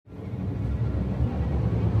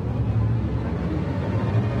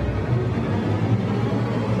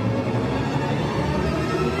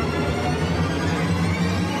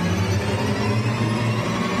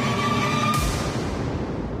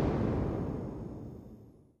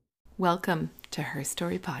Welcome to Her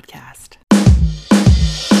Story Podcast.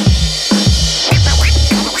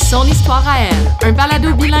 Son histoire à elle, un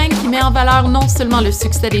balado bilingue qui met en valeur non seulement le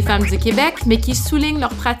succès des femmes du Québec, mais qui souligne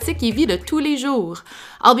leurs pratiques et vie de tous les jours.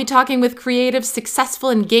 I'll be talking with creative, successful,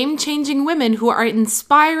 and game-changing women who are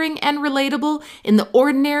inspiring and relatable in the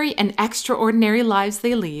ordinary and extraordinary lives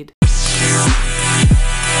they lead.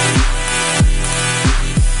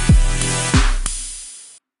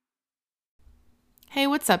 Hey,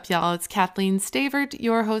 what's up, y'all? It's Kathleen Stavert,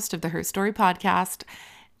 your host of the Her Story Podcast.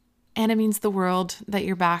 And it means the world that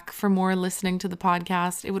you're back for more listening to the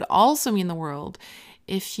podcast. It would also mean the world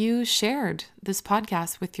if you shared this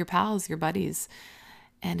podcast with your pals, your buddies.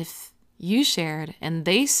 And if you shared and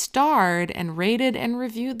they starred and rated and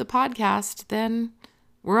reviewed the podcast, then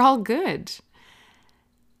we're all good.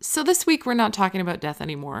 So this week, we're not talking about death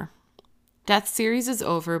anymore. Death series is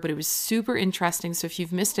over, but it was super interesting. So if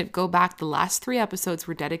you've missed it, go back. The last 3 episodes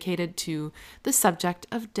were dedicated to the subject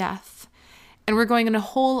of death. And we're going in a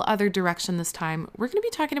whole other direction this time. We're going to be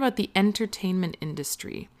talking about the entertainment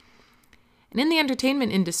industry. And in the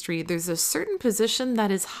entertainment industry, there's a certain position that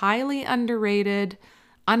is highly underrated,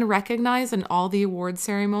 unrecognized in all the award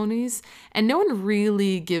ceremonies, and no one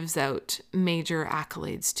really gives out major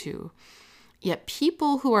accolades to. Yet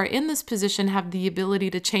people who are in this position have the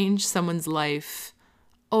ability to change someone's life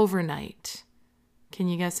overnight. Can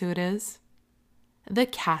you guess who it is? The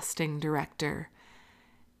casting director.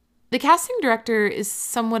 The casting director is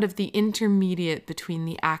somewhat of the intermediate between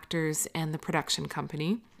the actors and the production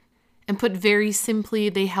company. And put very simply,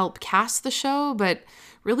 they help cast the show, but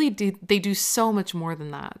really they do so much more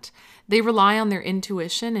than that. They rely on their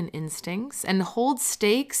intuition and instincts and hold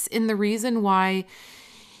stakes in the reason why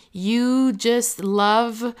you just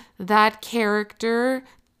love that character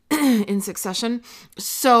in Succession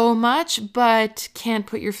so much, but can't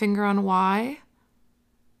put your finger on why.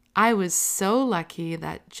 I was so lucky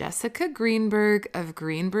that Jessica Greenberg of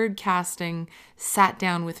Greenberg Casting sat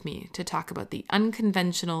down with me to talk about the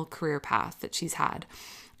unconventional career path that she's had.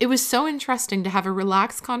 It was so interesting to have a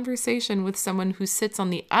relaxed conversation with someone who sits on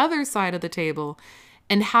the other side of the table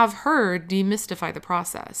and have her demystify the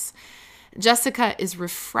process. Jessica is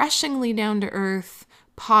refreshingly down to earth,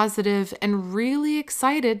 positive, and really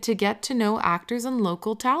excited to get to know actors and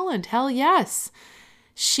local talent. Hell yes.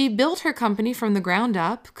 She built her company from the ground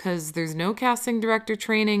up because there's no casting director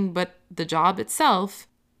training but the job itself.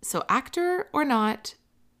 So actor or not,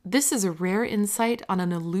 this is a rare insight on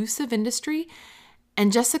an elusive industry,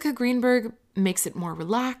 and Jessica Greenberg makes it more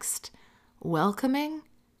relaxed, welcoming,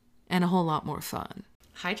 and a whole lot more fun.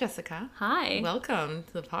 Hi, Jessica. Hi. Welcome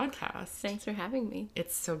to the podcast. Thanks for having me.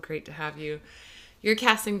 It's so great to have you. You're a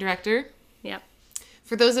casting director. Yep.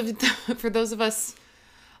 For those of us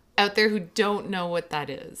out there who don't know what that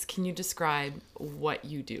is, can you describe what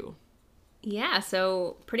you do? Yeah,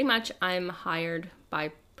 so pretty much I'm hired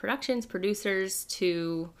by productions, producers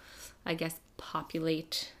to, I guess,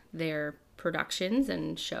 populate their productions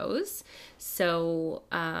and shows. So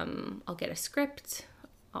I'll get a script,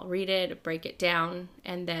 I'll read it, break it down,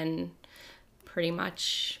 and then pretty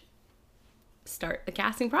much start the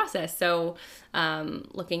casting process. So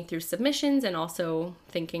looking through submissions and also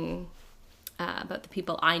thinking about the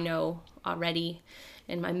people I know already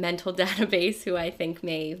in my mental database who I think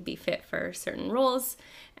may be fit for certain roles.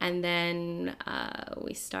 And then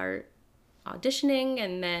we start auditioning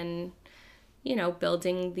and then,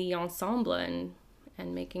 building the ensemble and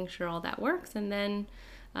making sure all that works. And then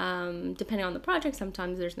depending on the project,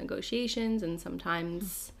 sometimes there's negotiations and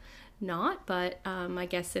sometimes not. But I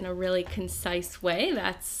guess in a really concise way,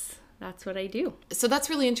 that's what I do. So that's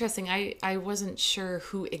really interesting. I wasn't sure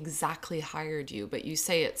who exactly hired you, but you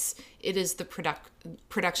say it is the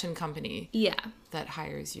production company that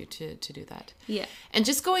hires you to do that. Yeah. And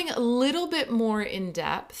just going a little bit more in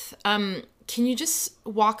depth, can you just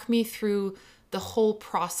walk me through the whole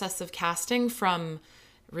process of casting from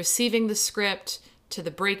receiving the script to the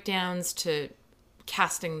breakdowns to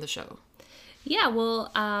casting the show? Yeah, well,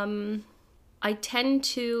 I tend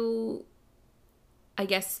to, I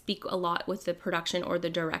guess, speak a lot with the production or the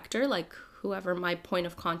director, like whoever my point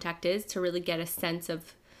of contact is, to really get a sense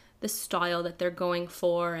of the style that they're going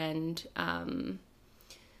for and,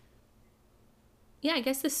 I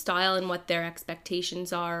guess the style and what their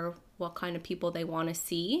expectations are, what kind of people they want to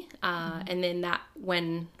see. And then that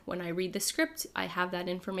when I read the script, I have that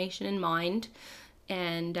information in mind.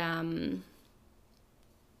 And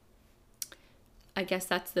I guess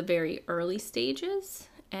that's the very early stages.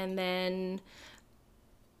 And then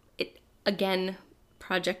it, again,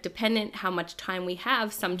 project dependent how much time we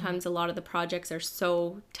have. Sometimes a lot of the projects are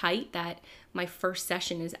so tight that my first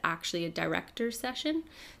session is actually a director session.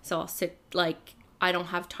 So I'll sit, like, I don't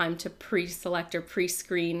have time to pre-select or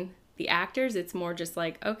pre-screen the actors. It's more just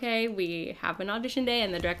like, okay, we have an audition day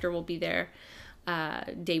and the director will be there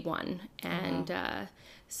day one. And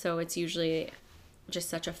so it's usually just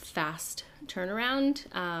such a fast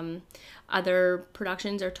turnaround. Other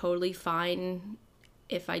productions are totally fine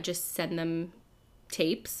if I just send them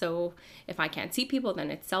tape. So if I can't see people, then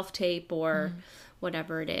it's self-tape or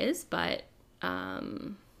whatever it is. But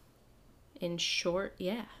in short,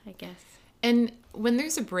 yeah, I guess. And when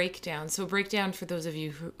there's a breakdown, so breakdown, for those of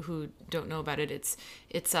you who don't know about it, it's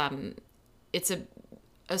a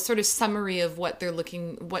sort of summary of what they're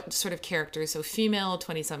looking, what sort of characters. So female,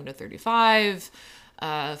 27 to 35,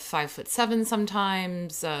 5'7"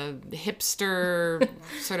 sometimes, hipster,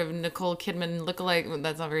 sort of Nicole Kidman lookalike. Well,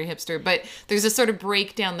 that's not very hipster, but there's a sort of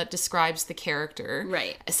breakdown that describes the character.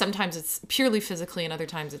 Right. Sometimes it's purely physically, and other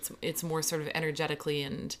times it's more sort of energetically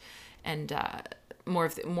and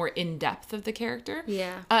more in depth of the character.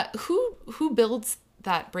 Yeah. Who builds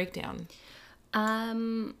that breakdown?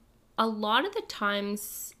 A lot of the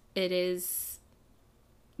times it is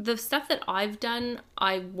the stuff that I've done.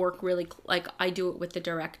 I work really like I do it with the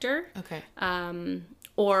director. Okay.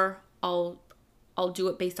 Or I'll do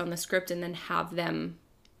it based on the script and then have them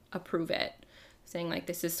approve it, saying like,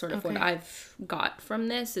 this is sort of what I've got from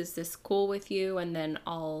this. Is this cool with you? And then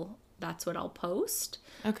that's what I'll post.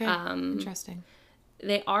 Okay. Interesting.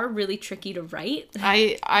 They are really tricky to write.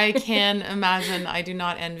 I can imagine. I do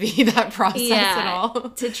not envy that process at all.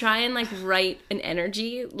 To try and like write an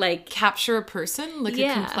energy, like capture a person, like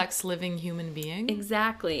a complex living human being.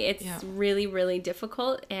 Exactly. It's really, really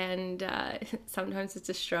difficult, and sometimes it's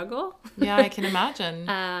a struggle. Yeah, I can imagine.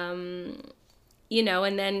 And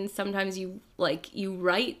then sometimes you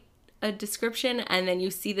write a description and then you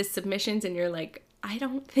see the submissions and you're like, I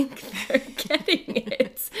don't think they're getting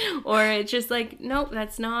it. Or it's just like, nope,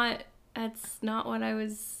 that's not what I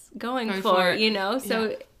was going for.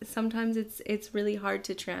 So sometimes it's really hard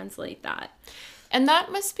to translate that. And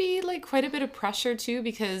that must be like quite a bit of pressure too,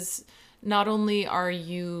 because not only are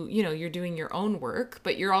you're doing your own work,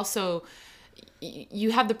 but you're also,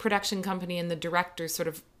 you have the production company and the director sort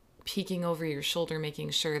of peeking over your shoulder,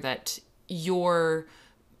 making sure that you're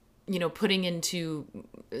putting into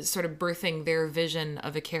sort of birthing their vision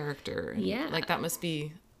of a character. Yeah. Like that must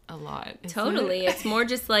be a lot. Totally. It's more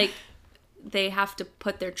just like they have to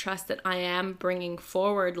put their trust that I am bringing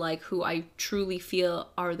forward like who I truly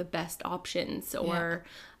feel are the best options, or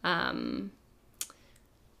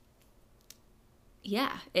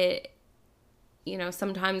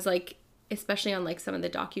sometimes like, especially on like some of the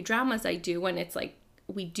docudramas I do, when it's like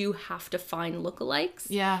we do have to find lookalikes.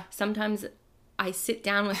 Yeah. Sometimes I sit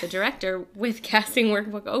down with the director with casting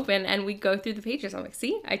workbook open and we go through the pages. I'm like,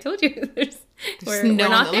 see, I told you we're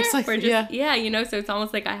not there. We're just, so it's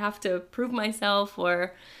almost like I have to prove myself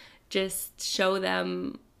or just show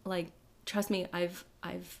them like, trust me, I've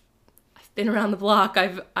been around the block.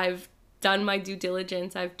 I've done my due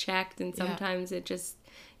diligence. I've checked. And sometimes it just,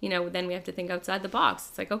 then we have to think outside the box.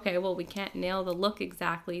 It's like, okay, well, we can't nail the look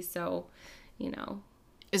exactly. So,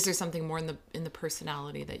 Is there something more in the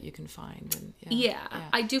personality that you can find? And,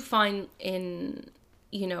 I do find in,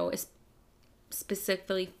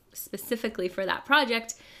 specifically for that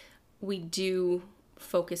project, we do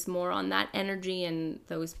focus more on that energy and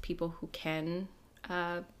those people who can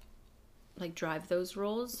drive those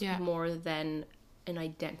roles more than an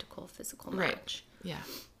identical physical match. Right. Yeah.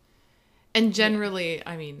 And generally,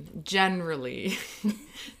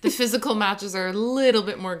 the physical matches are a little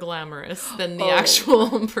bit more glamorous than the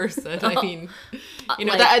actual person.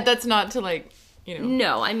 That's not to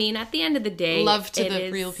No, at the end of the day, love to the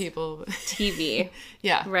real people. TV.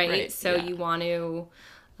 Yeah. Right. So you want to,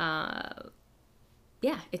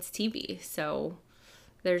 it's TV. So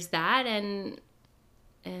there's that. And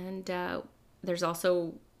there's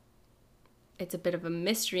also, it's a bit of a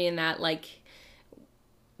mystery in that, like,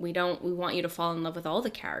 we want you to fall in love with all the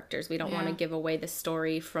characters. We don't want to give away the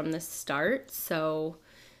story from the start. So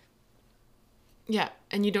yeah,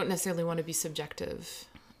 and you don't necessarily want to be subjective.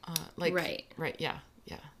 Right. Yeah.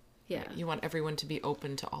 You want everyone to be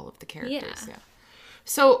open to all of the characters. Yeah.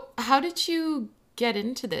 So how did you get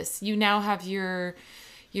into this? You now have your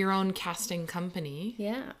own casting company.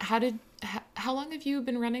 Yeah. How long have you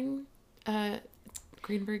been running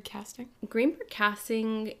Greenberg Casting? Greenberg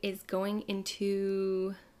Casting is going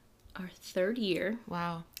into our 3rd year.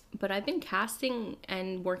 Wow. But I've been casting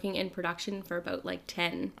and working in production for about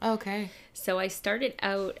 10. Okay. So I started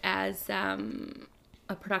out as a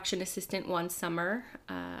a production assistant one summer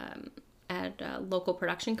at a local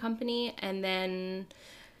production company. And then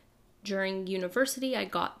during university, I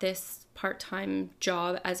got this part-time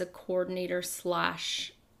job as a coordinator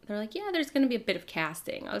slash, they're like, yeah, there's going to be a bit of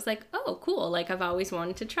casting. I was like, oh, cool. Like, I've always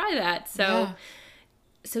wanted to try that. So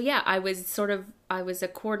yeah, I was a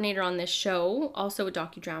coordinator on this show, also a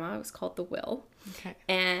docudrama. It was called The Will. Okay.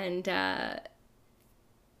 And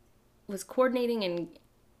was coordinating and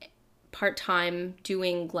part-time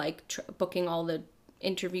doing like booking all the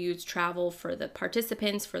interviews, travel for the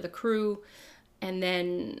participants, for the crew. And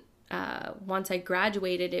then once I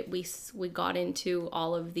graduated, we got into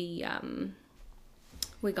all of the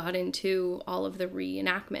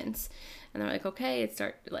reenactments, and they're like, okay, it's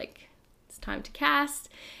time to cast.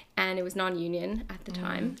 And it was non-union at the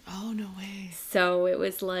time. Oh, no way. So it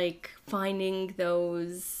was like finding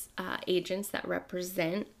those agents that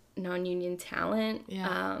represent non-union talent.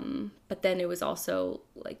 Yeah. But then it was also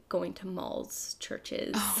like going to malls,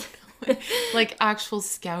 churches. Oh, no way. Like actual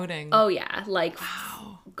scouting. Oh yeah, like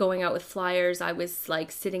Wow. going out with flyers. I was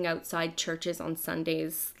like sitting outside churches on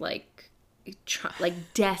Sundays, like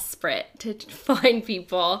desperate to find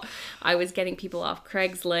people. I was getting people off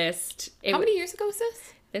Craigslist. How many years ago was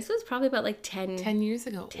this? This was probably about like 10 years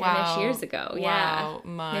ago. 10-ish years ago. Yeah.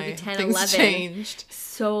 Wow. Maybe 10, things 11. changed.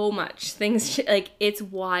 So much. Things, like, it's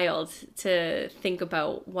wild to think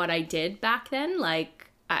about what I did back then.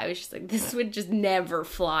 Like, I was just like, this would just never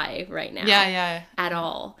fly right now. Yeah. At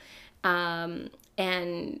all. But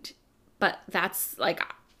that's, like,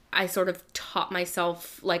 I sort of taught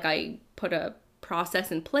myself, like, I put a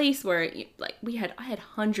process in place where like I had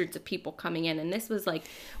hundreds of people coming in, and this was like,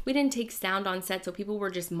 we didn't take sound on set, so people were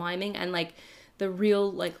just miming, and like the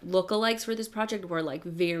real like lookalikes for this project were like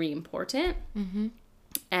very important. Mm-hmm.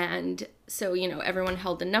 And so, you know, everyone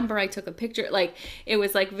held a number. I took a picture. Like, it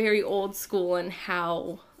was like very old school in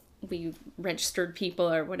how we registered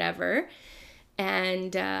people or whatever.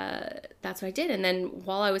 And that's what I did. And then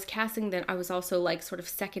while I was casting, then I was also like sort of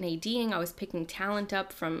second ADing. I was picking talent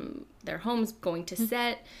up from their homes, going to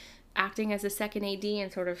set, acting as a second AD,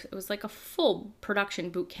 and sort of, it was like a full production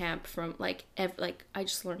boot camp from like, I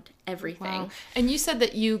just learned everything. Wow. And you said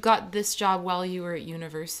that you got this job while you were at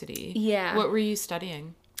university. Yeah. What were you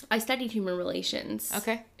studying? I studied human relations.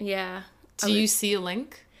 Okay. Yeah. Do you see a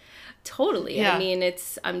link? Totally. Yeah. I mean,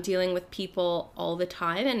 I'm dealing with people all the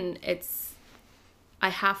time, and I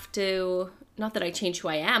have to, not that I change who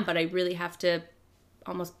I am, but I really have to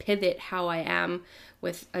almost pivot how I am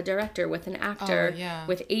with a director, with an actor,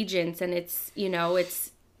 with agents. And it's, you know, it's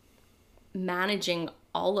managing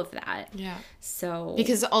all of that. Yeah. So.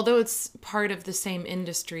 Because although it's part of the same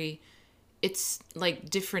industry, it's like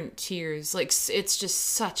different tiers. Like, it's just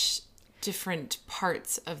such different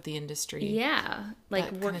parts of the industry. Yeah.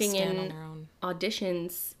 Like working in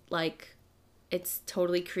auditions, like, it's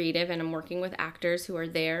totally creative, and I'm working with actors who are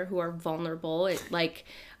there, who are vulnerable. It, like,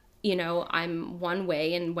 you know, I'm one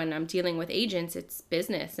way, and when I'm dealing with agents, it's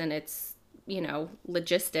business, and it's, you know,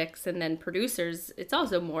 logistics. And then producers, it's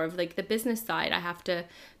also more of like the business side. I have to,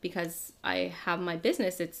 because I have my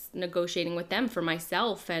business, it's negotiating with them for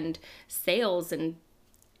myself, and sales and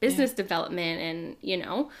business development, and, you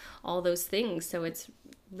know, all those things. So it's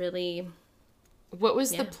really... What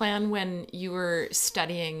was the plan when you were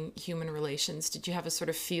studying human relations? Did you have a sort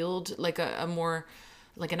of field, like a more,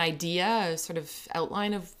 like an idea, a sort of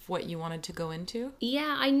outline of what you wanted to go into?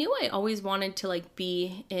 Yeah, I knew I always wanted to like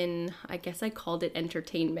be in, I guess I called it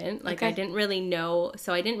entertainment. Like, I didn't really know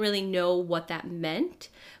what that meant,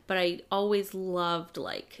 but I always loved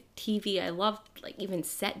like TV. I loved like even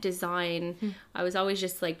set design. I was always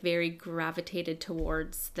just like very gravitated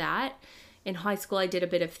towards that. In high school, I did a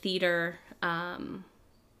bit of theater, and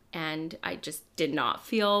I just did not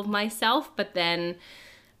feel myself. But then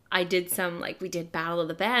I did we did Battle of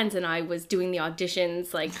the Bands, and I was doing the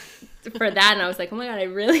auditions like for that, and I was like, oh my God, I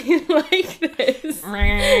really like this.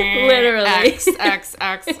 Literally. X.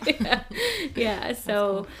 Yeah.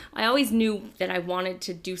 So cool. I always knew that I wanted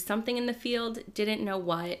to do something in the field, didn't know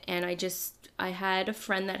what, and I had a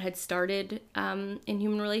friend that had started in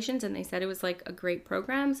human relations, and they said it was like a great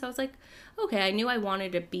program. So I was like, okay, I knew I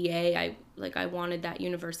wanted a BA. I wanted that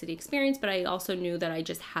university experience, but I also knew that I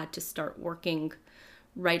just had to start working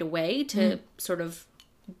right away to sort of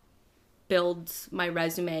build my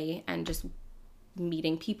resume and just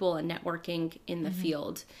meeting people and networking in the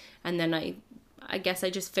field. And then I guess I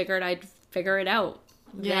just figured I'd figure it out.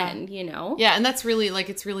 Then, you know. Yeah, and that's really like,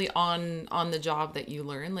 it's really on the job that you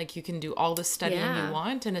learn. Like, you can do all the studying you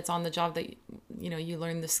want, and it's on the job that you know, you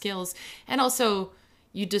learn the skills. And also,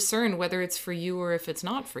 you discern whether it's for you or if it's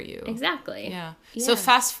not for you. Exactly. Yeah. So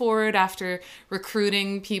fast forward after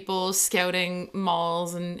recruiting people, scouting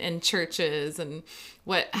malls and churches, and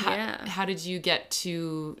how did you get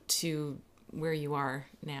to where you are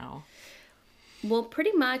now? Well,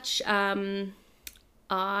 pretty much,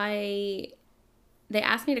 they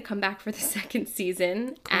asked me to come back for the second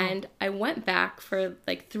season, and I went back for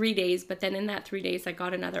like 3 days, but then in that 3 days, I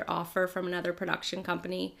got another offer from another production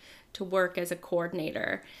company to work as a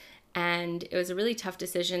coordinator. And it was a really tough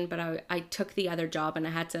decision, but I took the other job, and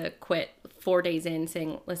I had to quit 4 days in,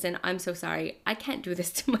 saying, listen, I'm so sorry. I can't do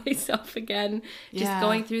this to myself again. Just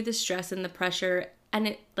going through the stress and the pressure. And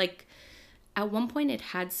it, like, at one point it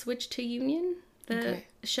had switched to union, the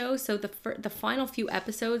show. So the final few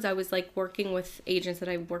episodes, I was like working with agents that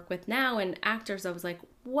I work with now and actors. I was like,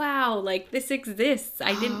 wow, like this exists.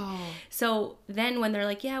 I didn't. So then when they're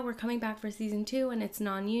like, yeah, we're coming back for season 2 and it's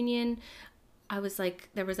non-union, I was like,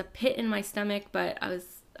 there was a pit in my stomach, but I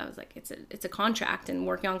was like, it's a contract, and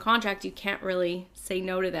working on contract, you can't really say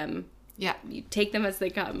no to them. Yeah. You take them as they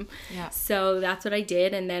come. Yeah. So that's what I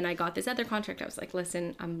did. And then I got this other contract. I was like,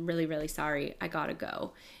 listen, I'm really, really sorry. I gotta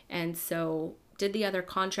go. And so did the other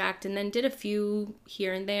contract, and then did a few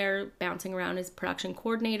here and there, bouncing around as production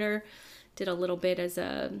coordinator. Did a little bit as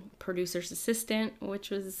a producer's assistant, which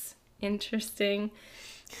was interesting.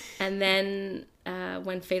 And then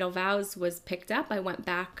when Fatal Vows was picked up, I went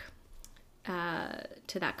back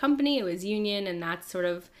to that company. It was union, and that's sort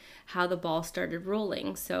of how the ball started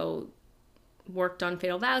rolling. So worked on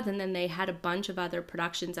Fatal Vows, and then they had a bunch of other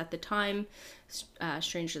productions at the time,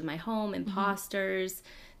 Strangers in My Home, Imposters.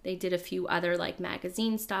 They did a few other like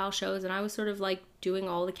magazine style shows, and I was sort of like doing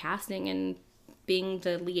all the casting and being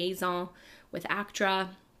the liaison with ACTRA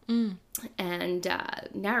and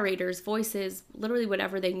narrators, voices, literally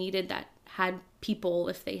whatever they needed that had people,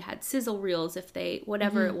 if they had sizzle reels, if they,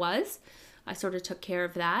 whatever it was, I sort of took care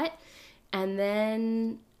of that. And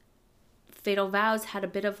then Fatal Vows had a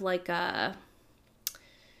bit of like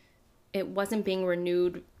it wasn't being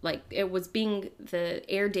renewed, like it was being, the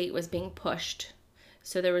air date was being pushed.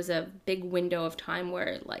 So there was a big window of time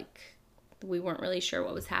where like we weren't really sure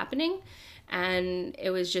what was happening. And it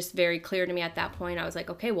was just very clear to me at that point. I was like,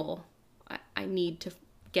 okay, well, I need to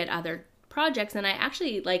get other projects. And I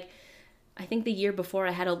actually, like, I think the year before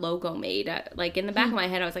I had a logo made. Like in the back of my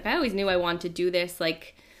head, I was like, I always knew I wanted to do this.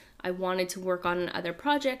 Like I wanted to work on other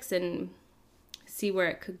projects and see where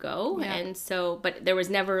it could go. Yeah. And so, but there was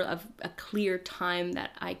never a clear time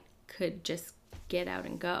that I could just get out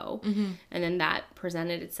and go. And then that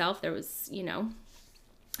presented itself. There was, you know,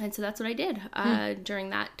 and so that's what I did. During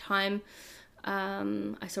that time,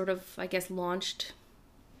 I sort of, I guess, launched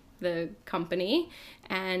the company,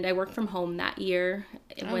 and I worked from home that year.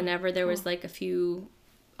 Whenever there was like a few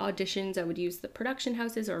auditions, I would use the production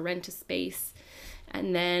houses or rent a space.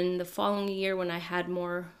 And then the following year, when I had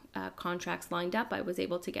more contracts lined up, I was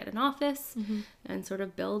able to get an office and sort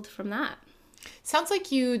of build from that. Sounds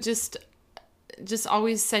like you just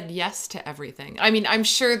always said yes to everything. I mean, I'm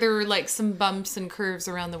sure there were like some bumps and curves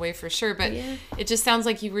around the way for sure, but it just sounds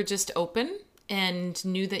like you were just open and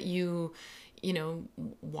knew that you know,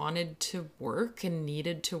 wanted to work and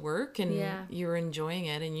needed to work, and you were enjoying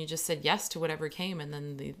it, and you just said yes to whatever came, and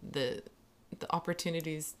then the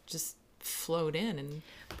opportunities just flowed in. And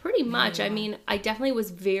pretty much, I mean, I definitely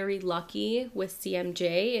was very lucky with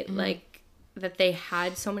CMJ, like that they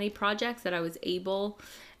had so many projects that I was able,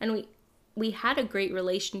 and we had a great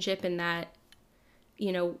relationship in that,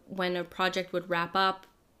 you know, when a project would wrap up,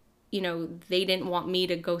 you know, they didn't want me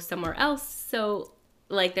to go somewhere else. So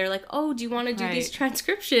like, they're like, oh, do you want to do these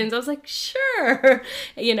transcriptions? I was like, sure.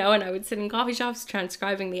 You know, and I would sit in coffee shops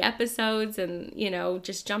transcribing the episodes and, you know,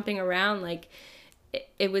 just jumping around. Like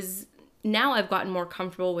it was, now I've gotten more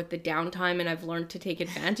comfortable with the downtime and I've learned to take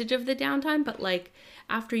advantage of the downtime. But like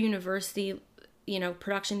after university, you know,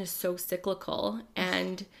 production is so cyclical,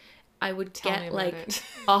 and I would get like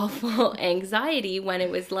awful anxiety when it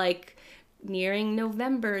was like nearing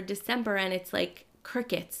November, December, and it's like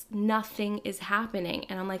crickets, nothing is happening.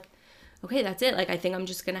 And I'm like, okay, that's it. Like, I think I'm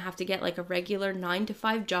just going to have to get like a regular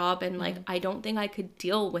 9-to-5 job. And like, I don't think I could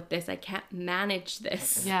deal with this. I can't manage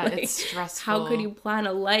this. Yeah. Like, it's stressful. How could you plan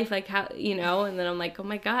a life? Like how, you know, and then I'm like, oh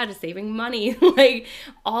my God, saving money, like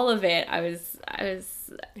all of it. I was,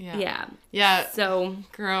 yeah. So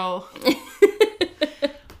girl,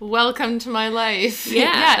 welcome to my life.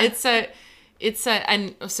 Yeah. It's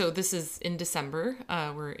and so this is in December.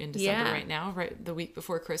 We're in December right now, right the week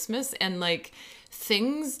before Christmas, and like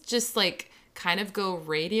things just like kind of go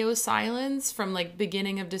radio silence from like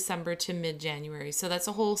beginning of December to mid-January. So that's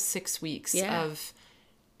a whole 6 weeks of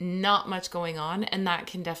not much going on, and that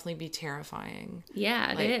can definitely be terrifying.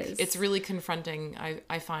 Yeah, it is. It's really confronting,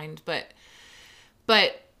 I find. But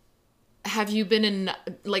have you been in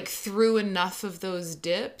like through enough of those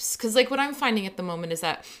dips? Because like what I'm finding at the moment is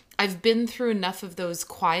that I've been through enough of those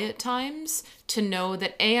quiet times to know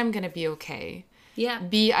that A, I'm gonna be okay. Yeah.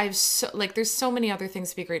 B, there's so many other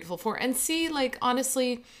things to be grateful for. And C, like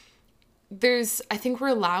honestly, I think we're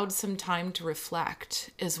allowed some time to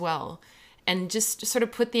reflect as well. And just sort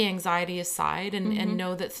of put the anxiety aside and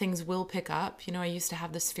know that things will pick up. You know, I used to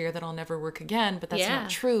have this fear that I'll never work again, but that's not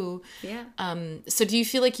true. Yeah. So do you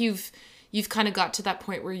feel like you've kind of got to that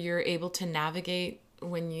point where you're able to navigate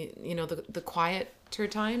when you know, the quieter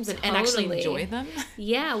times and actually enjoy them?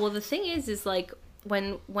 Yeah. Well, the thing is like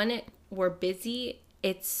when we're busy,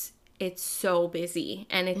 it's so busy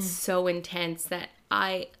and it's so intense that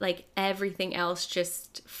like everything else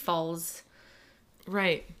just falls.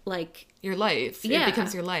 Right. Like your life. Yeah. It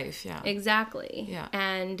becomes your life. Yeah. Exactly. Yeah.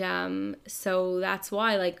 And so that's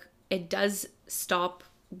why like it does stop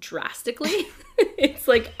drastically. It's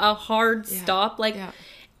like a hard stop. Like,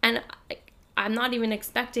 and I'm not even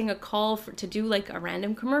expecting a call to do like a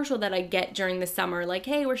random commercial that I get during the summer. Like,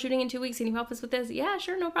 hey, we're shooting in 2 weeks. Can you help us with this? Yeah,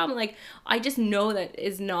 sure. No problem. Like, I just know that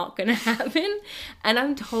is not going to happen. And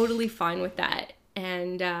I'm totally fine with that.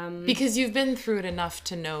 And because you've been through it enough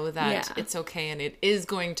to know that it's okay and it is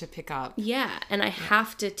going to pick up. Yeah. And I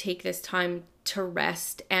have to take this time to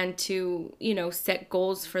rest and to, you know, set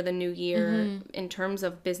goals for the new year in terms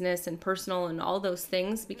of business and personal and all those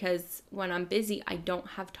things, because when I'm busy, I don't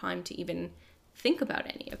have time to even think about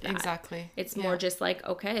any of that. Exactly. It's more just like,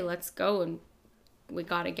 okay, let's go and we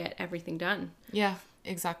got to get everything done. Yeah,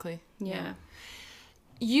 exactly. Yeah.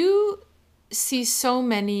 You see so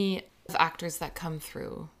many of actors that come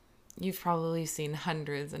through. You've probably seen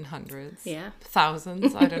hundreds and hundreds. Yeah.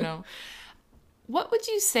 Thousands, I don't know. What would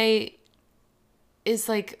you say is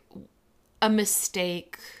like a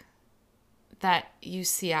mistake that you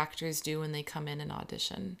see actors do when they come in and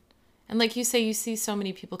audition? And like you say, you see so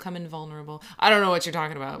many people come in vulnerable. I don't know what you're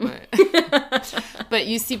talking about, but but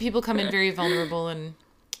you see people come in very vulnerable. And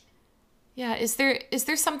yeah, is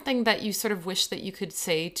there something that you sort of wish that you could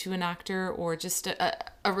say to an actor, or just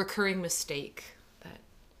a recurring mistake that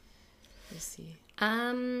you see?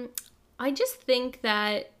 I just think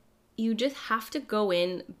that you just have to go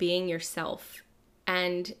in being yourself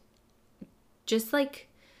and just like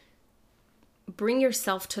bring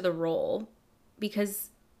yourself to the role, because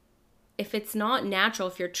if it's not natural,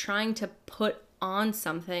 if you're trying to put on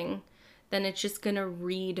something, then it's just gonna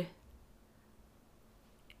read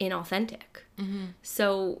inauthentic.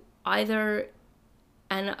 So either,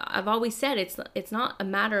 and I've always said it's not a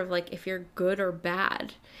matter of like if you're good or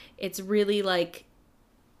bad. It's really like,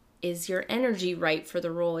 is your energy right for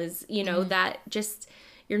the role? Is, you know, that just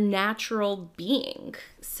your natural being.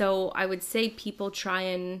 So I would say people try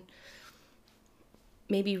and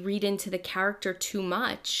maybe read into the character too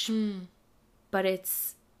much, but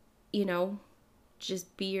it's, you know,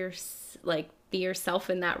 just be yourself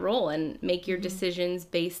in that role and make your decisions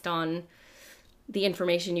based on the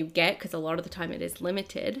information you get, because a lot of the time it is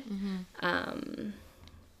limited. And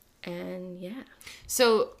yeah.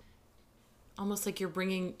 So almost like you're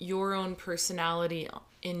bringing your own personality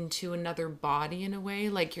into another body in a way,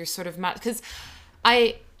 like you're sort of because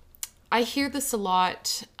I hear this a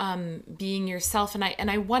lot, being yourself, and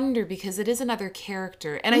I wonder, because it is another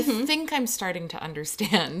character, and I think I'm starting to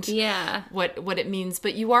understand what it means.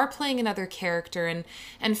 But you are playing another character,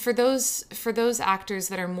 and for those actors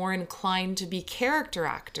that are more inclined to be character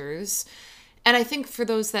actors, and I think for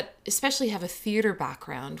those that especially have a theater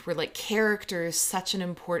background, where like character is such an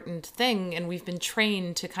important thing, and we've been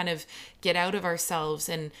trained to kind of get out of ourselves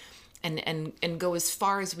and go as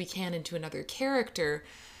far as we can into another character.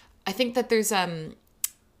 I think that there's a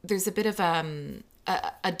bit of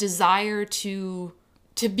a desire to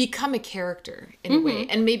become a character in a way,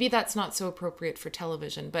 and maybe that's not so appropriate for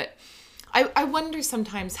television. But I wonder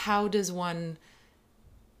sometimes, how does one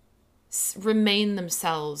remain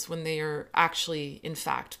themselves when they are actually, in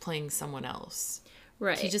fact, playing someone else?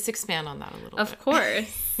 Right. Can you just expand on that a little bit? Of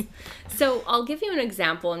course. So I'll give you an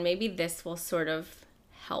example, and maybe this will sort of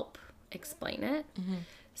help explain it.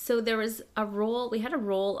 So there was we had a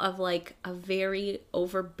role of like a very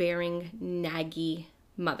overbearing, naggy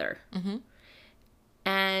mother.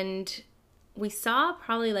 And we saw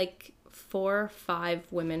probably like 4 or 5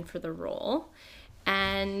 women for the role.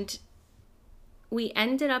 And we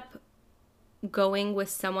ended up going with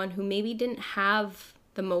someone who maybe didn't have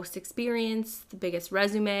the most experience, the biggest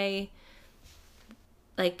resume.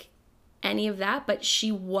 Like, any of that, but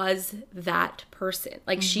she was that person.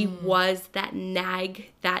 Like she was that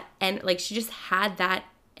nag, like she just had that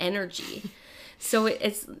energy. So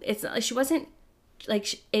it's she wasn't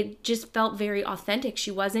like, it just felt very authentic.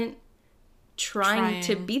 She wasn't trying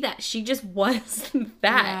to be that. She just was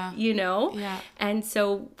that, you know? Yeah. And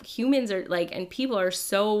so humans are like, and people are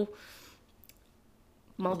so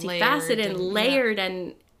multifaceted and layered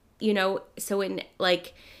and, you know, so in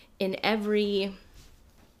every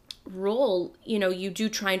role, you know, you do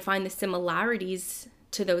try and find the similarities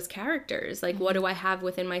to those characters. Like, what do I have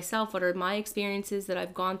within myself? What are my experiences that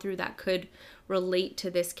I've gone through that could relate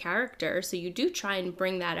to this character? So you do try and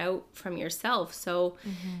bring that out from yourself. So,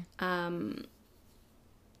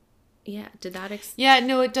 yeah, did that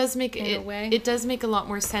no, it does make it does make a lot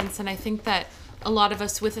more sense. And I think that a lot of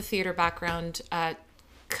us with a theater background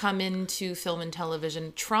come into film and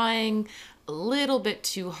television trying a little bit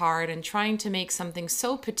too hard and trying to make something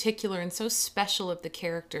so particular and so special of the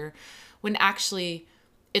character, when actually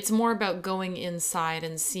it's more about going inside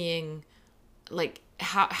and seeing, like,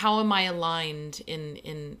 how am I aligned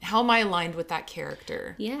in how am I aligned with that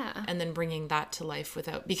character? Yeah. And then bringing that to life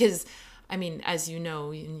because I mean, as you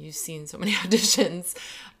know, and you've seen so many auditions,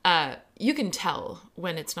 you can tell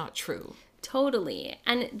when it's not true. Totally.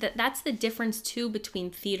 And that's the difference too between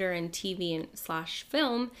theater and TV and /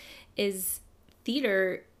 film is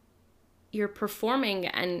theater, you're performing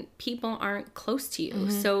and people aren't close to you.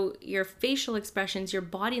 So your facial expressions, your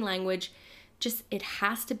body language, just, it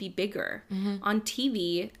has to be bigger. On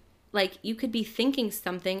TV, like, you could be thinking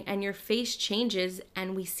something and your face changes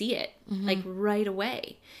and we see it like right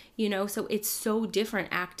away, you know? So it's so different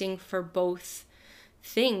acting for both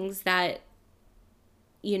things that,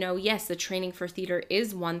 you know, yes, the training for theater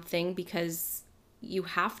is one thing because you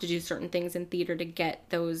have to do certain things in theater to get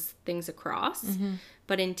those things across.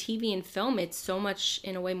 But in TV and film, it's so much,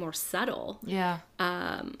 in a way, more subtle. Yeah.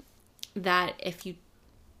 That if you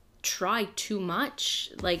try too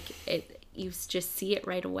much, like, you just see it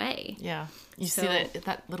right away. Yeah. You see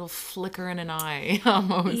that little flicker in an eye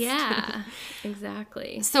almost. Yeah,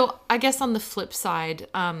 exactly. So I guess on the flip side,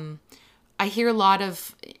 I hear a lot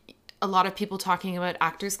of people talking about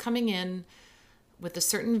actors coming in with a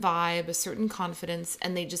certain vibe, a certain confidence,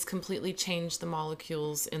 and they just completely change the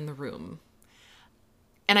molecules in the room.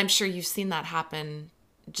 And I'm sure you've seen that happen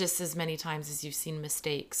just as many times as you've seen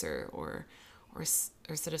mistakes or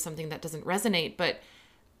sort of something that doesn't resonate. But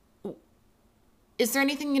is there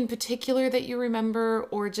anything in particular that you remember,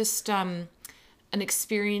 or just an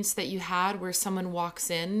experience that you had where someone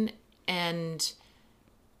walks in and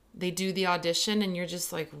they do the audition and you're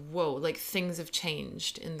just like, whoa, like things have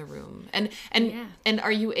changed in the room? And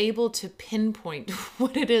are you able to pinpoint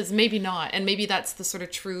what it is? Maybe not. And maybe that's the sort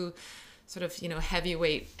of true sort of, you know,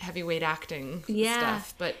 heavyweight acting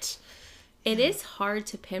stuff. But it is hard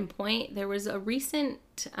to pinpoint. There was a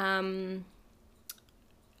recent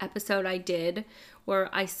episode I did where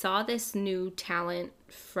I saw this new talent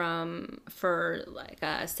for like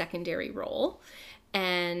a secondary role,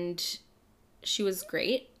 and she was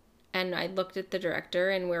great. And I looked at the director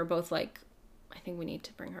and we were both like, I think we need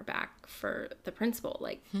to bring her back for the principal.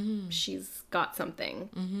 Like, she's got something.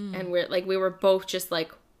 And we were both just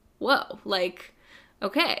like, whoa, like,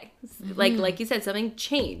 okay. Like you said, something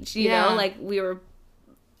changed, you know, like we were,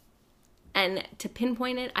 and to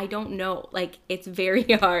pinpoint it, I don't know. Like, it's very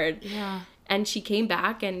hard. Yeah. And she came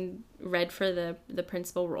back and read for the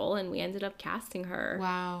principal role, and we ended up casting her.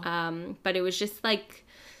 Wow. But it was just like,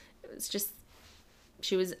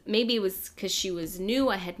 maybe it was because she was new.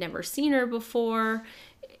 I had never seen her before.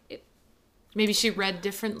 Maybe she read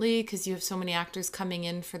differently because you have so many actors coming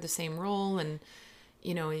in for the same role, and,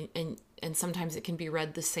 you know, and sometimes it can be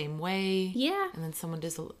read the same way. Yeah. And then someone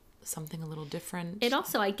does something a little different. It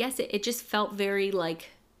also, I guess it just felt very like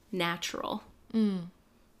natural.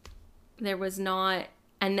 There was not,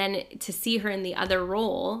 and then to see her in the other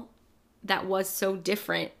role that was so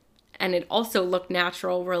different and it also looked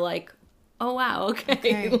natural, we're like, oh wow,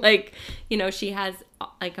 okay. Like, you know, she has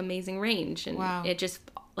like amazing range, and it just,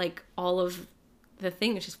 like, all of the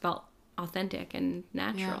things just felt authentic and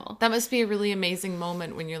natural. Yeah. That must be a really amazing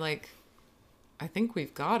moment when you're like, I think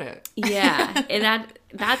we've got it. Yeah. And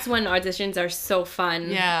that's when auditions are so fun.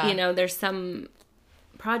 Yeah. You know, there's some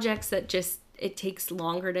projects that just, it takes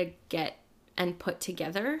longer to get and put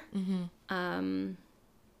together.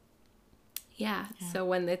 Yeah. So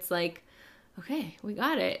when it's like, okay, we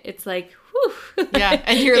got it, it's like, whew. Yeah.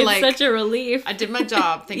 And you're it's like, such a relief. I did my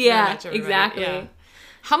job. Thank you very much, everybody. Exactly. Yeah.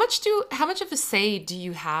 How much of a say do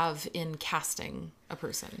you have in casting a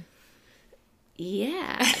person?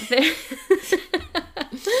 Yeah.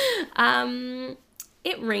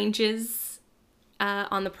 It ranges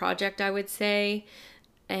on the project, I would say.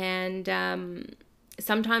 And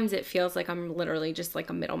sometimes it feels like I'm literally just like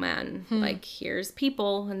a middleman. Like, here's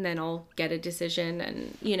people, and then I'll get a decision.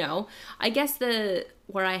 And, you know, I guess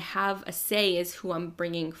where I have a say is who I'm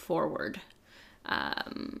bringing forward.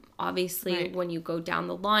 Obviously, Right. when you go down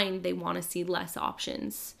the line, they want to see less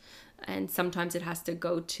options. And sometimes it has to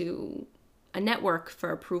go to a network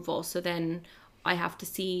for approval. So then I have to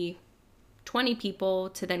see 20 people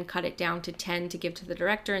to then cut it down to 10 to give to the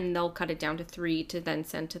director, and they'll cut it down to 3 to then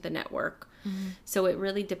send to the network. So it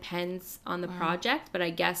really depends on the project, but I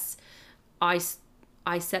guess I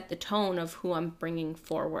set the tone of who I'm bringing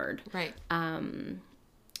forward. Right. And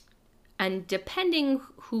depending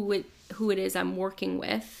who it is I'm working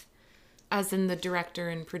with. As in the director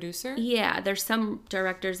and producer? Yeah, there's some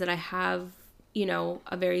directors that I have, you know,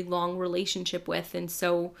 a very long relationship with. And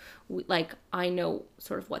so, like, I know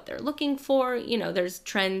sort of what they're looking for. You know, there's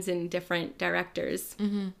trends in different directors.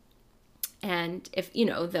 And if, you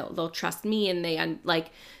know, they'll trust me, and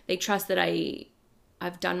they trust that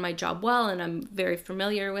I've done my job well, and I'm very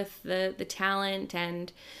familiar with the talent.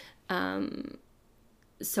 And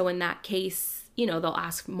so in that case, you know, they'll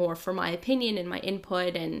ask more for my opinion and my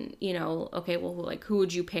input, and, you know, okay, well, like, who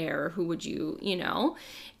would you pair? Or who would you, you know?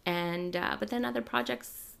 And, but then other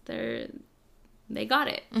projects, they got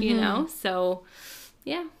it, you know? So,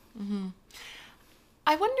 yeah.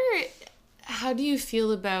 I wonder, how do you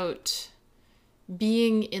feel about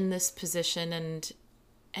being in this position? And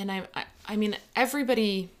I mean,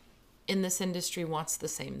 everybody in this industry wants the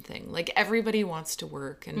same thing. Like, everybody wants to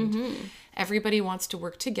work, and everybody wants to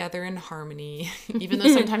work together in harmony, even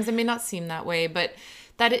though sometimes it may not seem that way, but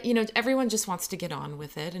that, you know, everyone just wants to get on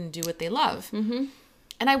with it and do what they love.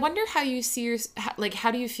 And I wonder how you see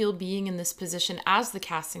how do you feel being in this position as the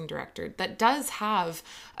casting director that does have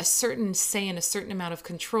a certain say and a certain amount of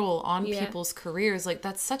control on people's careers? Like,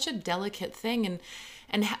 that's such a delicate thing.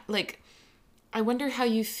 And like, I wonder how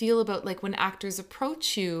you feel about, like, when actors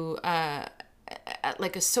approach you at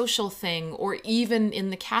like a social thing, or even in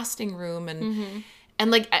the casting room,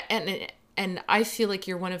 and like, and I feel like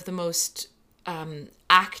you're one of the most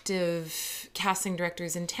active casting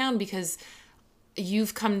directors in town, because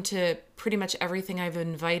you've come to pretty much everything I've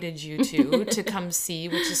invited you to come see,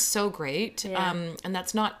 which is so great. And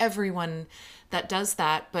that's not everyone that does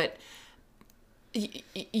that, but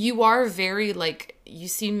you are very, like, you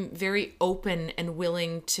seem very open and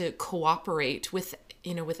willing to cooperate with,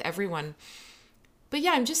 you know, with everyone. But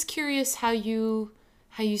yeah, I'm just curious how you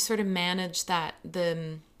sort of manage that,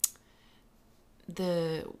 the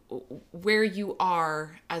where you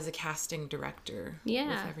are as a casting director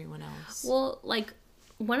with everyone else. Well, like,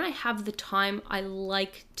 when I have the time, I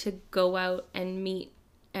like to go out and meet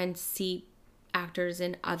and see actors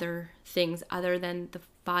in other things other than the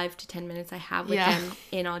 5 to 10 minutes I have with them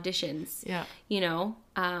in auditions. You know,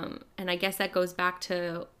 and I guess that goes back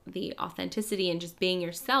to the authenticity and just being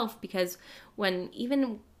yourself, because when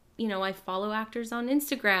even, you know, I follow actors on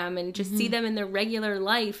Instagram and just see them in their regular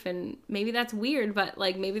life, and maybe that's weird, but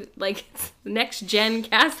like, maybe like it's next gen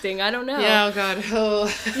casting, I don't know. Yeah, oh God.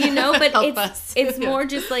 Oh. You know, but it's more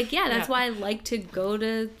just like, that's why I like to go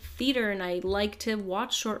to theater, and I like to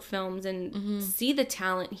watch short films and see the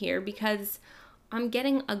talent here, because I'm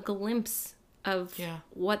getting a glimpse of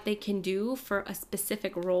what they can do for a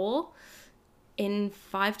specific role in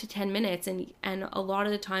 5 to 10 minutes. And a lot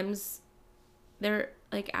of the times they're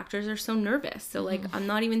like, actors are so nervous. So like, I'm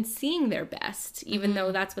not even seeing their best, even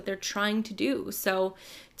though that's what they're trying to do. So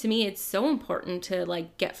to me, it's so important to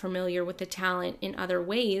like get familiar with the talent in other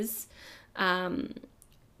ways,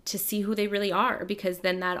 to see who they really are, because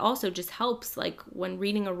then that also just helps, like, when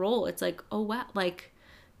reading a role, it's like, oh wow, like,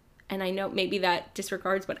 and I know maybe that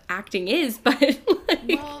disregards what acting is, but like,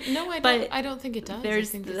 well, no, I don't think it does. I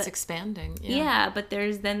think it's expanding. But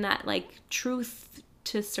there's then that like truth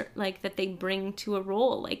to like that they bring to a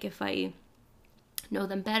role. Like, if I know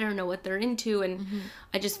them better, know what they're into, and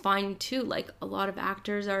I just find too, like, a lot of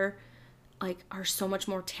actors are so much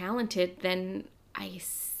more talented than I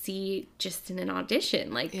see just in an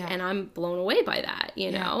audition. Like, and I'm blown away by that.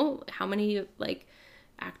 You know, how many like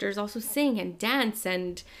actors also sing and dance,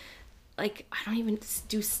 and like, I don't even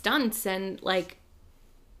do stunts, and like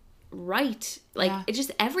write, like it's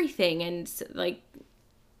just everything. And like,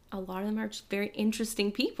 a lot of them are just very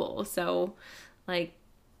interesting people. So like,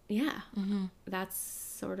 that's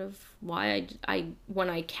sort of why I when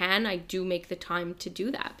I can, I do make the time to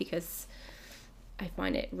do that, because I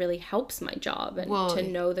find it really helps my job, and to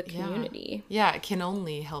know the community. Yeah, it can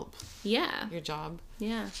only help your job.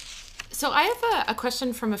 Yeah. So I have a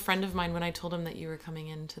question from a friend of mine when I told him that you were coming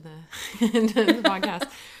into the into the podcast.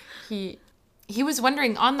 He was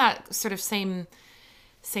wondering on that sort of same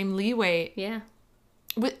leeway. Yeah.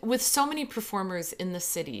 With so many performers in the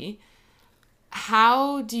city,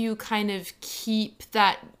 how do you kind of keep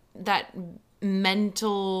that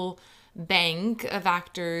mental bank of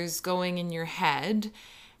actors going in your head,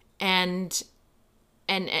 and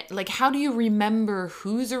like how do you remember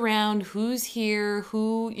who's around, who's here,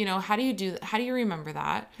 who, how do you remember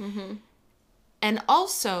that? Mm-hmm. And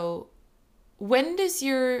also, when does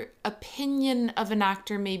your opinion of an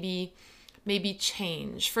actor maybe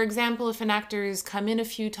change? For example, if an actor's come in a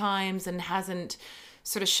few times and hasn't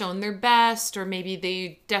sort of shown their best, or maybe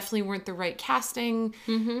they definitely weren't the right casting,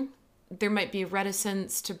 mm-hmm. there might be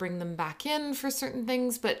reticence to bring them back in for certain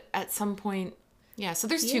things, but at some point, so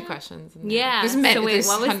there's two questions. Yeah. There's so wait,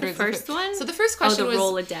 what was the first one? So the first question was... the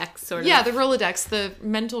Rolodex, sort of. Yeah, the Rolodex, the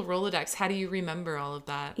mental Rolodex. How do you remember all of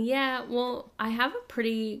that? Yeah, well, I have a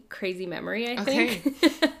pretty crazy memory, I think.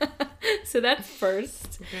 So that's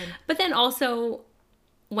first. Okay. But then also,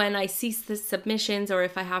 when I see the submissions, or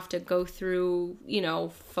if I have to go through,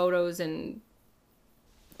 photos and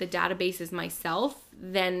the databases myself,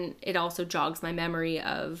 then it also jogs my memory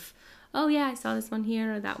of... oh yeah, I saw this one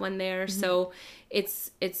here or that one there. Mm-hmm. So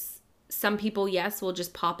it's some people, yes, will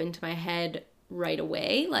just pop into my head right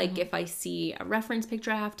away. Like mm-hmm. if I see a reference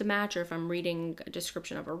picture I have to match, or if I'm reading a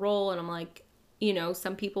description of a role and I'm like,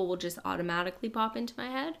 some people will just automatically pop into my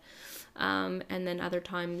head. And then other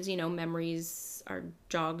times, memories are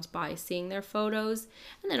jogged by seeing their photos.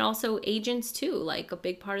 And then also agents too, like a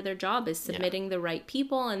big part of their job is submitting the right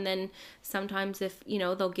people. And then sometimes if,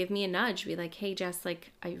 they'll give me a nudge, be like, hey Jess,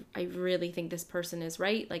 like I really think this person is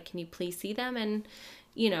right. Like, can you please see them? And,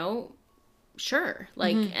 sure.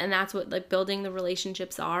 Like, mm-hmm. and that's what like building the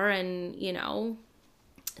relationships are. And,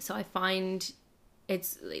 so I find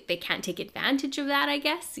it's like they can't take advantage of that, I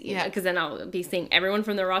guess. Because then I'll be seeing everyone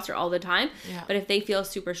from the roster all the time. Yeah. But if they feel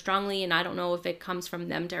super strongly, and I don't know if it comes from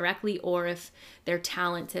them directly or if their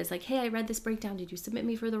talent says like, hey, I read this breakdown. Did you submit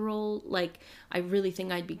me for the role? Like, I really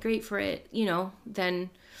think I'd be great for it. Then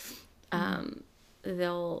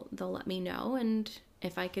they'll let me know. And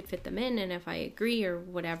if I could fit them in and if I agree or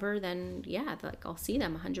whatever, then like I'll see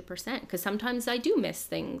them 100%. Because sometimes I do miss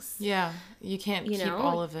things. Yeah, you can't keep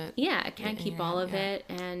all of it. Yeah, I can't keep all of it.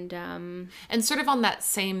 And sort of on that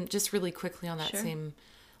same, just really quickly on that same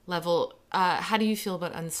level, how do you feel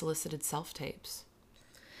about unsolicited self-tapes?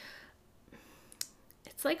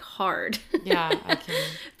 It's like hard. Yeah, I can.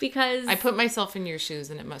 Because I put myself in your shoes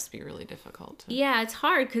and it must be really difficult. Yeah, it's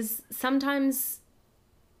hard because sometimes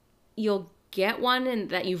you'll get one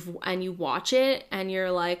and you watch it and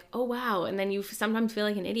you're like, oh wow, and then you sometimes feel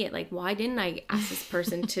like an idiot, like why didn't I ask this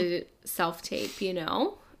person to self-tape,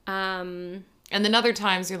 and then other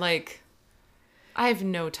times you're like, I have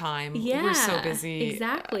no time, we're so busy.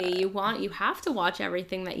 Exactly. You have to watch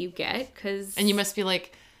everything that you get, and you must be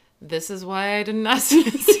like, this is why I didn't ask you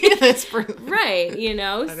to see this person. Right,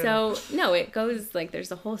 so no, it goes like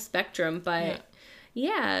there's a whole spectrum, but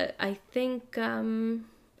I think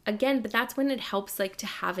again, but that's when it helps, like, to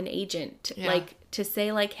have an agent, like, to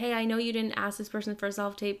say, like, hey, I know you didn't ask this person for a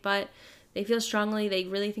self-tape, but they feel strongly, they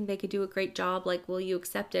really think they could do a great job, like, will you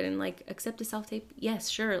accept it? And, like, accept a self-tape? Yes,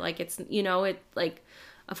 sure. Like, it's, it, like,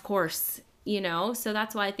 of course, so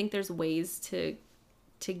that's why I think there's ways to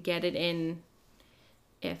get it in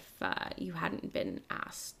if you hadn't been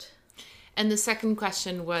asked. And the second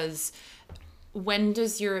question was, when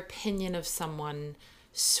does your opinion of someone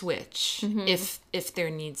switch, mm-hmm. if there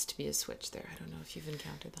needs to be a switch there? I don't know if you've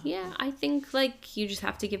encountered that. Yeah, I think like you just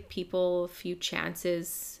have to give people a few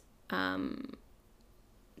chances. Sometimes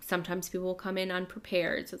people will come in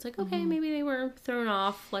unprepared, so it's like, okay, mm-hmm. maybe they were thrown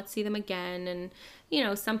off, let's see them again. And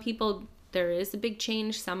some people, there is a big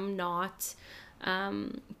change, some not.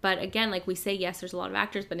 But again, like we say, yes, there's a lot of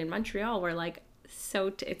actors, but in Montreal we're like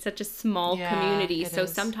it's such a small community, so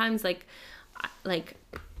sometimes like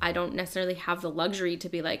I don't necessarily have the luxury to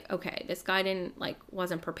be like, okay, this guy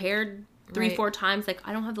wasn't prepared 3-4 times. Like,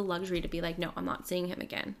 I don't have the luxury to be like, no, I'm not seeing him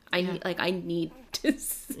again. I need to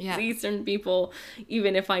see certain people,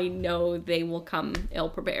 even if I know they will come ill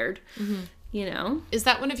prepared. Mm-hmm. Is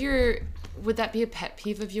that would that be a pet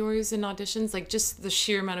peeve of yours in auditions? Like, just the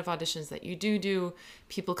sheer amount of auditions that you do,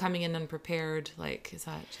 people coming in unprepared, like, is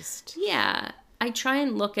that just... Yeah. I try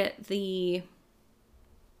and look at the,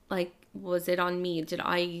 like, was it on me? Did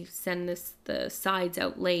I send the sides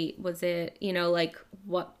out late? Was it, like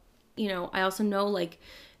what, I also know, like,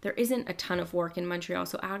 there isn't a ton of work in Montreal,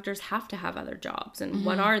 so actors have to have other jobs. And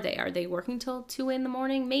what are they? Are they working till 2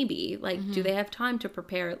 a.m? Maybe. Like, do they have time to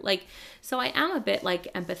prepare? Like, so I am a bit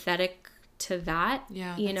like empathetic to that,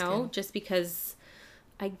 Yeah, you that's know, good. just because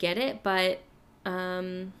I get it, but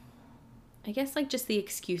I guess like just the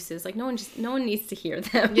excuses, like no one needs to hear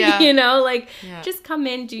them. Yeah. You know, like Yeah. just come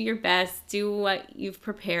in, do your best, do what you've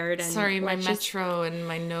prepared, and Sorry, my let's just metro and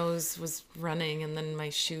my nose was running and then my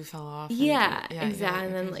shoe fell off. And, yeah, yeah, exactly.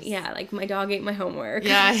 And then I like, just- yeah, like my dog ate my homework.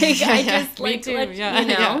 Yeah, Like, yeah, I yeah. just Me like too, let, yeah, you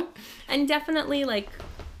know, yeah. and definitely like,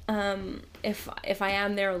 if I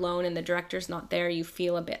am there alone and the director's not there, you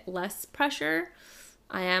feel a bit less pressure.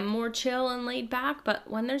 I am more chill and laid back, but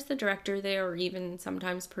when there's the director there, or even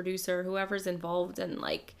sometimes producer, whoever's involved, and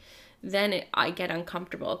like, then I get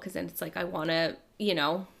uncomfortable because then it's like I want to, you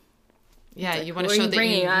know, Yeah, like, you want who to are show you that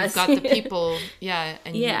bringing us? you've got the people, yeah,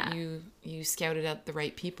 and Yeah. you scouted out the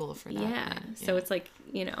right people for that. yeah. right? So it's like,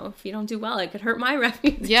 you know, if you don't do well, it could hurt my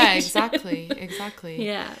reputation. Yeah, exactly, exactly.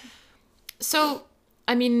 Yeah. So,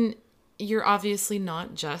 I mean, you're obviously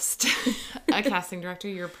not just a casting director,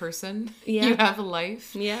 you're a person. Yeah. You have a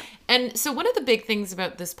life. Yeah. And so one of the big things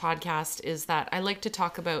about this podcast is that I like to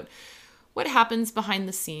talk about what happens behind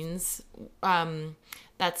the scenes,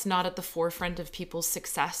 that's not at the forefront of people's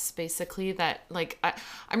success, basically. That, like,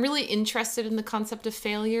 I'm really interested in the concept of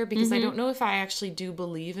failure because I don't know if I actually do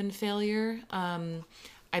believe in failure.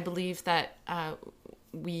 I believe that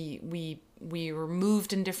we were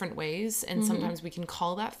moved in different ways, and sometimes we can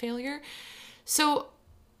call that failure. So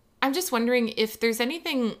I'm just wondering if there's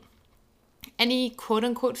any quote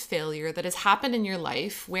unquote failure that has happened in your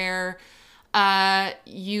life where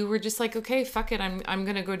you were just like, okay, fuck it, I'm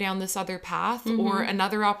gonna go down this other path, or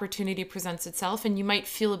another opportunity presents itself, and you might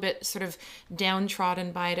feel a bit sort of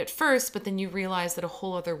downtrodden by it at first, but then you realize that a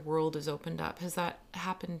whole other world has opened up. Has that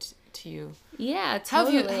happened to you? Yeah, How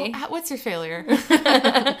have totally. you? What's your failure?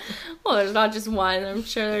 Well, there's not just one. I'm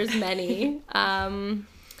sure there's many. No,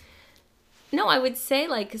 I would say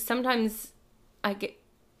like sometimes I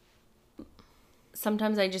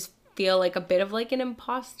just feel like a bit of like an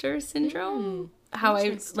imposter syndrome. How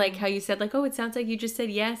I like how you said like, oh, it sounds like you just said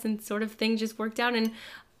yes and sort of things just worked out, and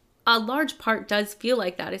a large part does feel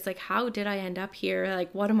like that. It's like, how did I end up here?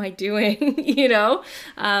 Like, what am I doing? You know?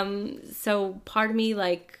 So part of me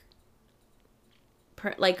like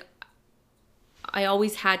I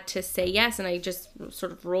always had to say yes, and I just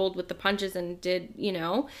sort of rolled with the punches and did, you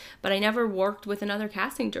know, but I never worked with another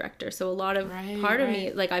casting director. So a lot of part of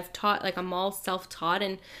me, like I've taught, like I'm all self-taught,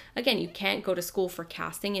 and again, you can't go to school for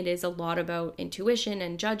casting. It is a lot about intuition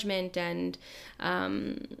and judgment and,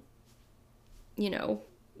 you know,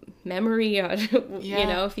 memory, you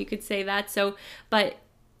know, if you could say that. So, but,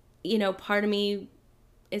 you know, part of me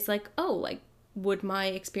is like, oh, like, would my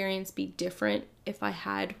experience be different if I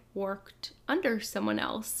had worked under someone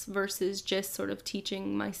else versus just sort of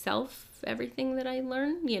teaching myself everything that I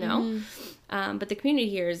learn, you know? But the community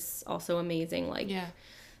here is also amazing. Like,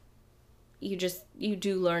 you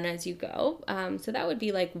do learn as you go. So that would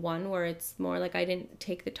be like one where it's more like I didn't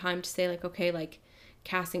take the time to say like, okay, like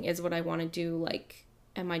casting is what I want to do. Like,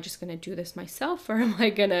 am I just going to do this myself, or am I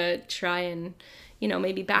going to try and, you know,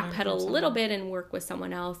 maybe backpedal a little bit and work with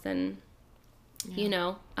someone else and, you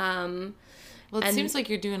know, Well, it seems like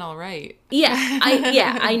you're doing all right.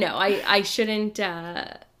 I know. I shouldn't,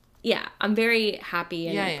 I'm very happy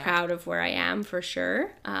and proud of where I am for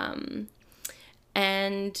sure.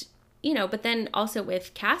 And, you know, but then also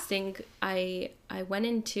with casting, I went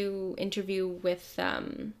into interview with,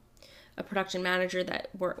 a production manager that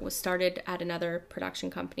was started at another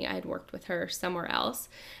production company. I had worked with her somewhere else,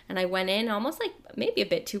 and I went in almost like maybe a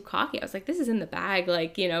bit too cocky. I was like, this is in the bag.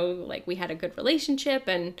 Like, you know, like we had a good relationship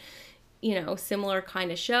and, you know, similar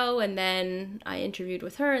kind of show. And then I interviewed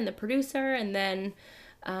with her and the producer, and then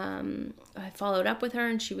I followed up with her,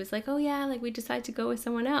 and she was like, oh yeah, like we decided to go with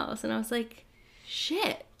someone else. And I was like,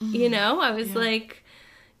 shit, you know, I was like,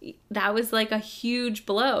 that was like a huge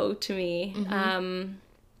blow to me.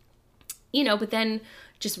 You know, but then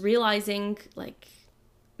just realizing like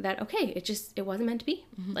that, okay, it wasn't meant to be,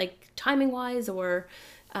 like timing wise, or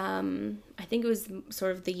I think it was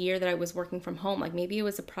sort of the year that I was working from home. Like maybe it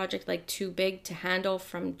was a project like too big to handle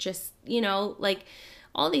from just, you know, like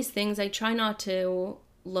all these things. I try not to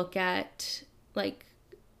look at like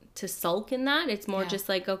to sulk in that. It's more just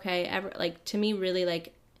like, okay, like to me, really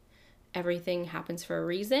like everything happens for a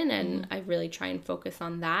reason. And I really try and focus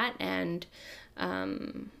on that. And,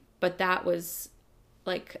 but that was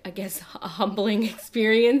like, I guess, a humbling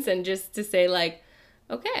experience, and just to say like,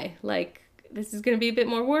 okay, like this is going to be a bit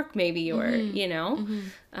more work maybe, or, you know,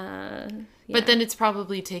 But then it's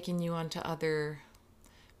probably taken you onto other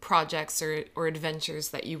projects or adventures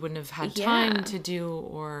that you wouldn't have had time to do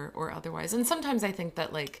or otherwise. And sometimes I think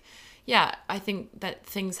that like, yeah, I think that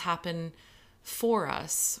things happen for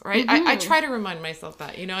us, right? I try to remind myself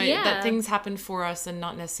that, you know, that things happen for us and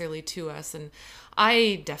not necessarily to us. And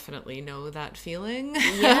I definitely know that feeling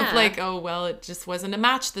of like, oh, well, it just wasn't a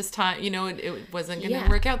match this time. You know, it wasn't going to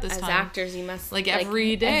work out this time. As actors, you must like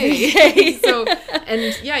every day. So,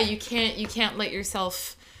 and yeah, you can't let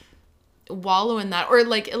yourself wallow in that, or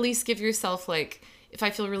like at least give yourself, like, if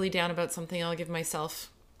I feel really down about something, I'll give myself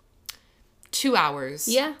 2 hours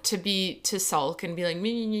to sulk and be like,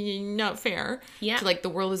 not fair. Yeah. To like, the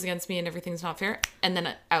world is against me and everything's not fair. And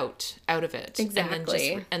then out of it.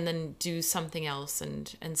 Exactly. And then do something else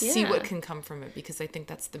and see what can come from it. Because I think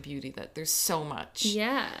that's the beauty, that there's so much.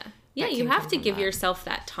 Yeah. Yeah, you have to give yourself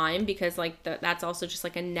that time, because like that's also just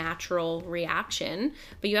like a natural reaction.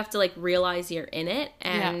 But you have to like realize you're in it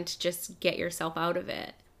and just get yourself out of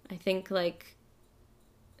it. I think like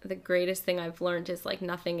the greatest thing I've learned is like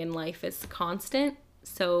nothing in life is constant.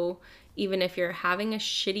 So even if you're having a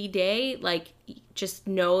shitty day, like just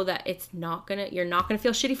know that you're not gonna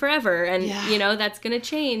feel shitty forever. And you know, that's gonna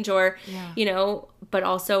change, or, you know, but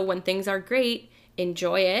also when things are great,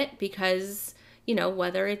 enjoy it, because, you know,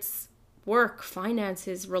 whether it's work,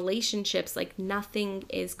 finances, relationships, like nothing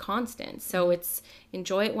is constant. So it's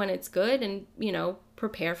enjoy it when it's good, and, you know,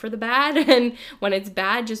 prepare for the bad. And when it's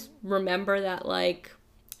bad, just remember that like,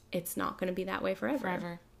 it's not going to be that way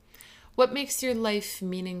forever. What makes your life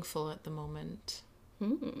meaningful at the moment?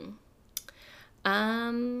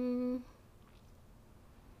 I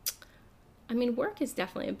mean, work is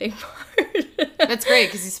definitely a big part. That's great,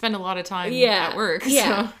 because you spend a lot of time at work.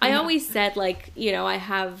 Yeah. So. I always said, like, you know, I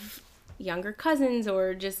have younger cousins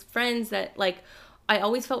or just friends that, like, I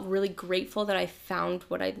always felt really grateful that I found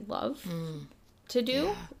what I love to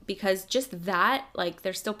do, because just that, like,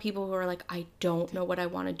 there's still people who are like, I don't know what I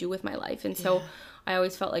want to do with my life. And so I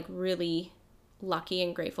always felt like really lucky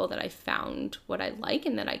and grateful that I found what I like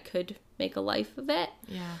and that I could make a life of it.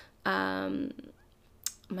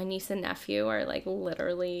 My niece and nephew are like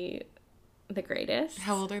literally the greatest.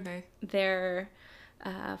 How old are they? They're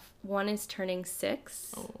one is turning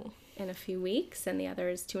 6 in a few weeks, and the other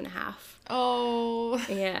is 2.5. Oh,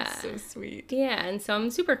 yeah, so sweet. Yeah, and so I'm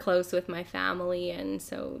super close with my family, and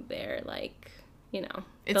so they're like, you know,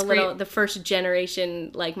 it's the first generation,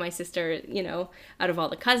 like my sister, you know, out of all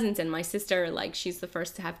the cousins, and my sister, like, she's the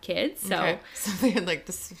first to have kids. So, so they're like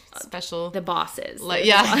this special, the bosses. Like,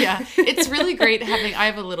 yeah. It's really great I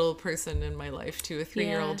have a little person in my life too, a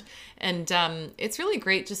 3-year-old, and it's really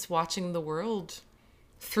great just watching the world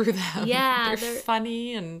through them. Yeah, they're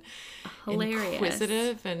funny and hilarious,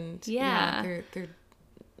 inquisitive, and they're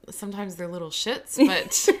sometimes they're little shits,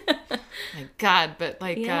 but my God, but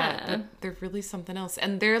like they're really something else.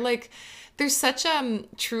 And they're such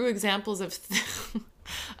true examples of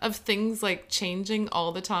of things like changing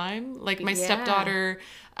all the time. Like my stepdaughter,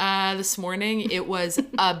 this morning, it was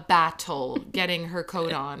a battle getting her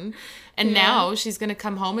coat on. And now she's going to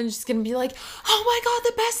come home and she's going to be like, oh my God,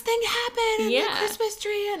 the best thing happened. And the Christmas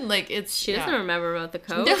tree. And like, she doesn't remember about the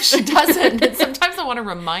coat. No, she doesn't. And sometimes I want to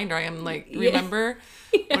remind her. I am like, remember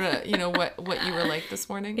what you were like this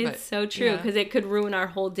morning? It's so true, because it could ruin our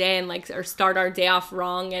whole day and like, or start our day off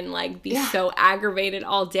wrong and like be so aggravated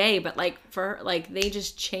all day. But like for like, they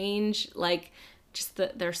just change, like, just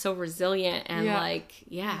they're so resilient and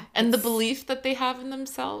and the belief that they have in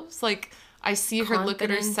themselves. Like, I see her look at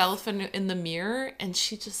herself in the mirror, and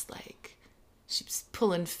she just like, she's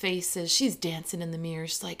pulling faces, she's dancing in the mirror,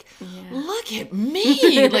 she's like, look at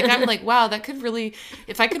me. Like, I'm like, wow, that could really,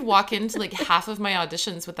 if I could walk into like half of my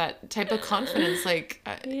auditions with that type of confidence, like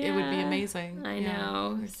it would be amazing. I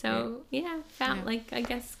know. So like, I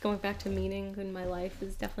guess going back to meaning in my life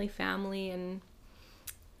is definitely family. And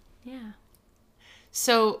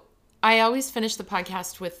so I always finish the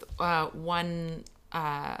podcast with one,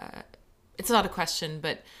 it's not a question,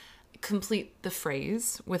 but complete the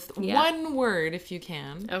phrase with one word if you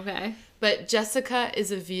can. Okay. But Jessica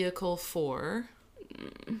is a vehicle for...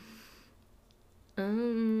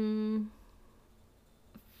 fun?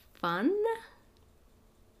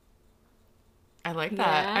 I like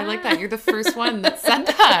that. I like that. You're the first one that said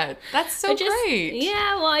that. That's so great.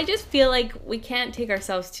 Yeah, well, I just feel like we can't take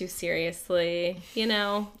ourselves too seriously, you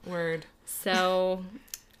know? Word. So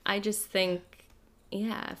I just think,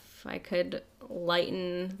 if I could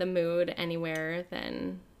lighten the mood anywhere,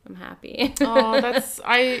 then I'm happy. Oh,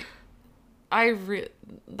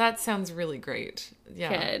 that sounds really great.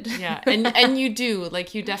 Yeah. Good. Yeah. And you do,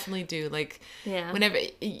 like, you definitely do. Like, whenever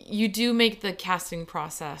you do make the casting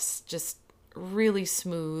process just really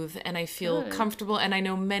smooth, and I feel comfortable, and I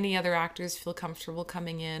know many other actors feel comfortable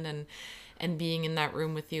coming in and being in that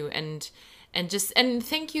room with you, and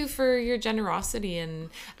thank you for your generosity. And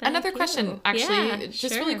another question, actually,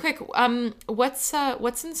 just really quick,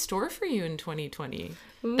 what's in store for you in 2020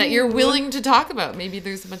 that you're willing to talk about? Maybe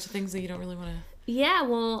there's a bunch of things that you don't really want to. Yeah,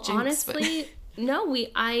 well, honestly, no,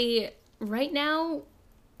 right now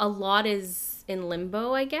a lot is in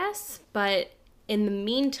limbo, I guess, but in the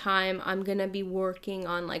meantime, I'm going to be working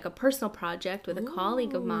on like a personal project with a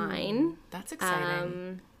colleague of mine. That's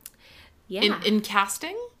exciting. Yeah. In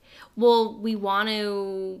casting? Well, we want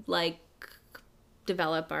to like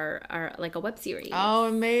develop our like a web series. Oh,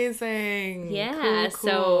 amazing. Yeah. Cool.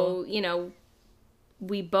 So, you know,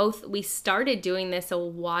 we started doing this a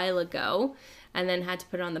while ago and then had to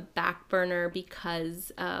put it on the back burner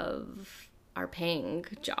because of our paying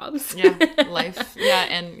jobs. Yeah, life. Yeah,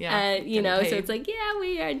 and you know, so it's like, yeah,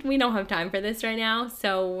 we don't have time for this right now.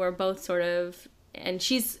 So we're both sort of, and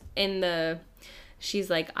she's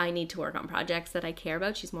like, I need to work on projects that I care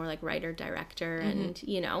about. She's more like writer, director, and,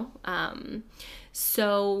 you know,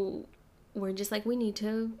 so we're just like, we need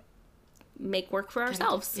to make work for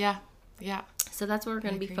ourselves. Yeah. Yeah. So that's what we're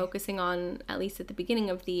going to be focusing on, at least at the beginning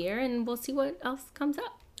of the year, and we'll see what else comes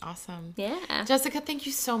up. Awesome. Yeah. Jessica, thank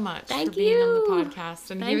you so much for being on the podcast.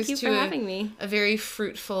 And thank you for having me. A very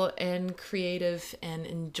fruitful and creative and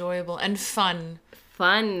enjoyable and fun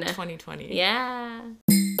 2020. Yeah.